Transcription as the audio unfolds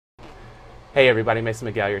Hey everybody, Mace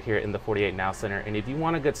McGalliard here in the 48 Now Center, and if you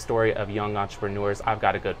want a good story of young entrepreneurs, I've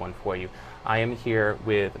got a good one for you. I am here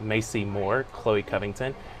with Mace Moore, Chloe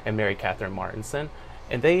Covington, and Mary Kathryn Martinson,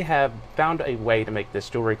 and they have found a way to make this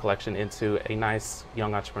jewelry collection into a nice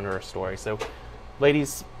young entrepreneur story. So,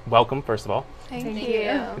 ladies, welcome first of all. Thank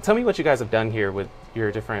you. Tell me what you guys have done here with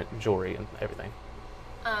your different jewelry and everything.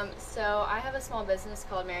 So I have a small business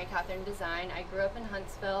called Mary Kathryn Design. I grew up in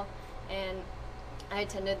Huntsville, and I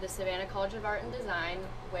attended the Savannah College of Art and Design,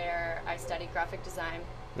 where I studied graphic design.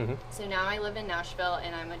 So now I live in Nashville,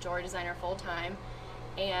 and I'm a jewelry designer full-time.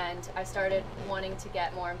 And I started wanting to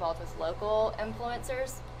get more involved with local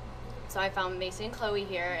influencers. So I found Mace and Chloe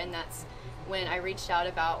here, and that's when I reached out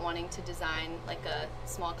about wanting to design like a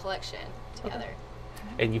small collection together.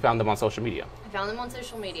 Okay. And you found them on social media? I found them on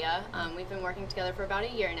social media. We've been working together for about a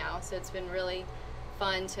year now, so it's been really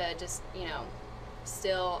fun to just,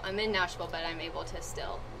 I'm in Nashville, but I'm able to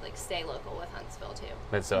still stay local with Huntsville too.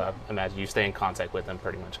 And so I imagine you stay in contact with them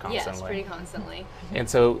pretty much constantly. Yes, pretty constantly. And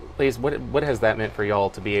so, ladies, what has that meant for y'all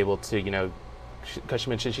to be able to, because she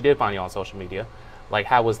mentioned she did find you on social media. Like,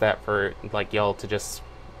 how was that for y'all to just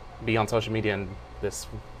be on social media and this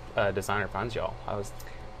designer finds y'all?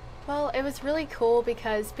 Well, it was really cool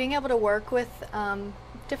because being able to work with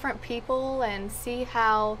different people and see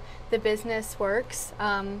how the business works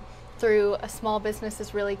through a small business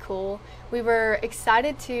is really cool. We were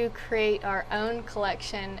excited to create our own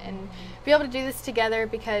collection and be able to do this together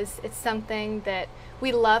because it's something that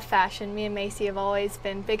we love. Fashion. Me and Macy have always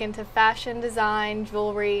been big into fashion, design,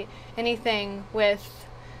 jewelry, anything with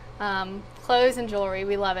clothes and jewelry.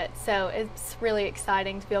 We love it. So it's really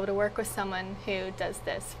exciting to be able to work with someone who does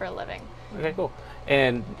this for a living. Okay, cool.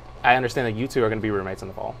 And I understand that you two are going to be roommates in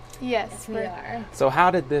the fall. Yes, we are. So how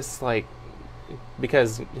did this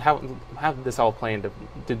because how did this all play into,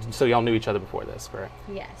 so y'all knew each other before this, correct?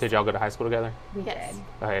 Yes. Did y'all go to high school together? We did.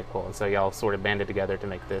 Okay, cool. And so y'all sort of banded together to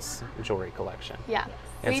make this jewelry collection. Yeah.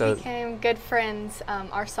 And we became good friends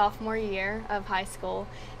our sophomore year of high school,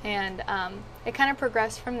 and it kind of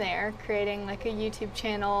progressed from there, creating a YouTube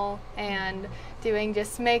channel and doing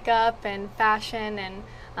just makeup and fashion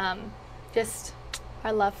and just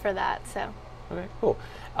our love for that. So. Okay, cool.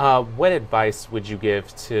 What advice would you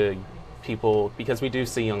give to people, because we do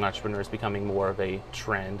see young entrepreneurs becoming more of a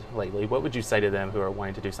trend lately? What would you say to them who are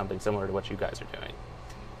wanting to do something similar to what you guys are doing?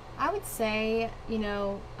 I would say,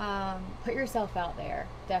 put yourself out there,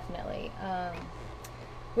 definitely.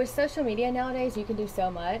 With social media nowadays, you can do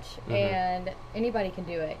so much, and anybody can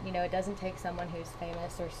do it. It doesn't take someone who's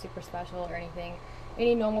famous or super special or anything.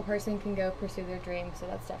 Any normal person can go pursue their dream, so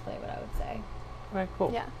that's definitely what I would say. All right,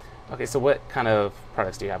 cool. Yeah. Okay, so what kind of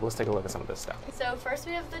products do you have? Let's take a look at some of this stuff. So first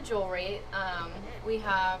we have the jewelry. We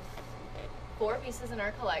have 4 pieces in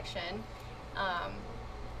our collection.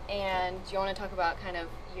 And do you want to talk about kind of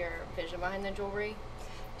your vision behind the jewelry?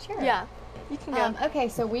 Sure. Yeah, you can go. Okay,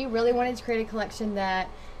 so we really wanted to create a collection that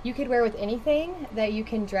you could wear with anything, that you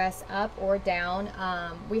can dress up or down.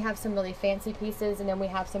 We have some really fancy pieces, and then we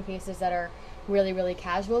have some pieces that are really, really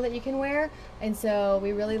casual that you can wear. And so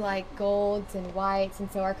we really like golds and whites,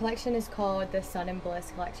 and so our collection is called the Sun and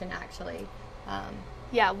Bliss collection, actually.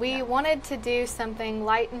 Yeah, we wanted to do something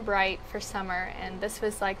light and bright for summer, and this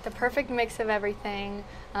was the perfect mix of everything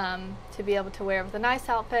to be able to wear with a nice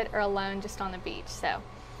outfit or alone just on the beach. So,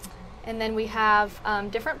 and then we have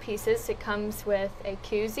different pieces. It comes with a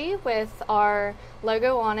koozie with our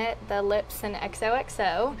logo on it, the lips and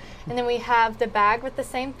XOXO, and then we have the bag with the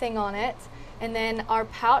same thing on it. And then our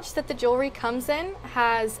pouch that the jewelry comes in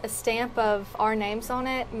has a stamp of our names on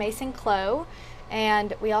it, Mace and Chlo.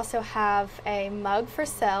 And we also have a mug for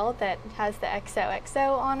sale that has the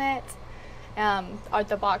XOXO on it, or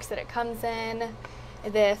the box that it comes in,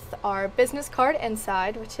 with our business card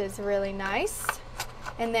inside, which is really nice.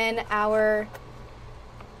 And then our,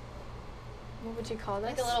 what would you call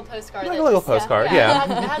this? Like a little postcard. Like a little postcard, yeah.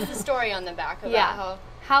 It has the story on the back about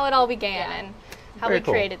how it all began and how Very we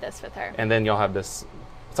cool. created this with her. And then y'all have this,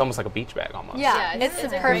 it's almost like a beach bag almost. Yeah, it's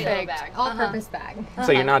it's a a great little perfect bag. All-purpose bag.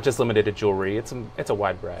 So you're not just limited to jewelry, it's a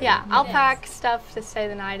wide variety. Yeah, I'll pack stuff to stay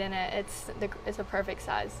the night in it. It's a perfect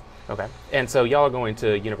size. Okay. And so y'all are going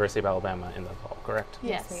to University of Alabama in the fall, correct?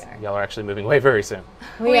 Yes, we are. Y'all are actually moving away very soon.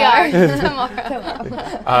 We are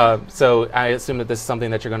tomorrow. So I assume that this is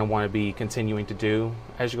something that you're going to want to be continuing to do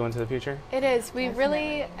as you go into the future? It is. We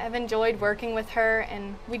really have enjoyed working with her,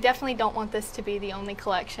 and we definitely don't want this to be the only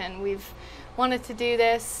collection. We've wanted to do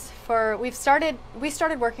this for, we started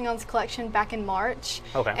working on this collection back in March.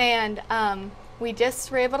 Okay. And we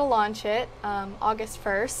just were able to launch it August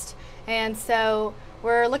 1st. And so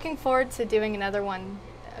we're looking forward to doing another one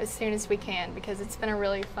as soon as we can because it's been a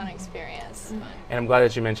really fun experience. And I'm glad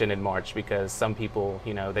that you mentioned in March because some people,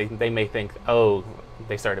 you know, they may think, oh,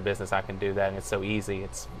 they started a business, I can do that, and it's so easy.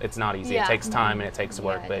 It's not easy. Yeah. It takes time and it takes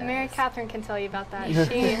work. Yeah, But Mary Kathryn can tell you about that.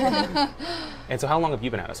 She And so how long have you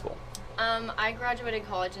been out of school? I graduated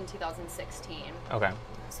college in 2016. Okay.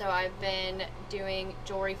 So I've been doing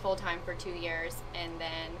jewelry full time for 2 years, and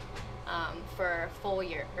then for 4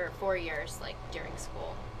 years, like during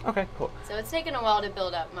school. Okay, cool. So it's taken a while to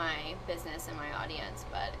build up my business and my audience,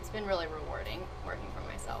 but it's been really rewarding working for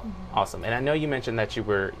myself. Awesome. And I know you mentioned that you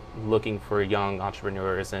were looking for young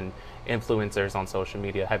entrepreneurs and influencers on social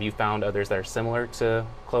media. Have you found others that are similar to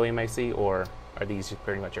Chloe and Macy, or are these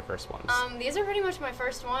pretty much your first ones? These are pretty much my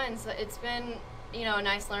first ones. It's been, you know, a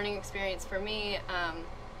nice learning experience for me.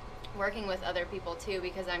 Working with other people too,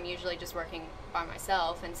 because I'm usually just working by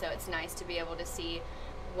myself, and so it's nice to be able to see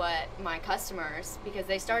what my customers, because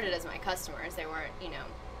they started as my customers, they weren't, you know,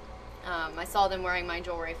 I saw them wearing my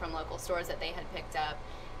jewelry from local stores that they had picked up,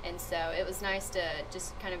 and so it was nice to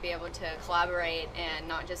just kind of be able to collaborate and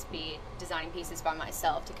not just be designing pieces by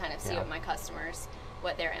myself, to kind of see what my customers,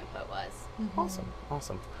 what their input was.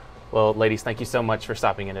 Awesome. Well, ladies, thank you so much for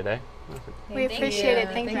stopping in today. we appreciate it.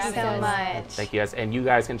 Thank you Thanks so for having much. Thank you guys. And you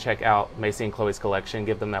guys can check out Macy and Chloe's collection.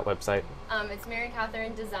 Give them that website. It's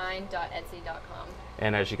marykatherindesign.etsy.com.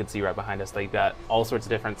 And as you can see right behind us, they've got all sorts of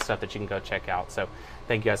different stuff that you can go check out. So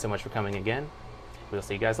thank you guys so much for coming again. We'll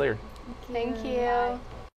see you guys later. Thank you.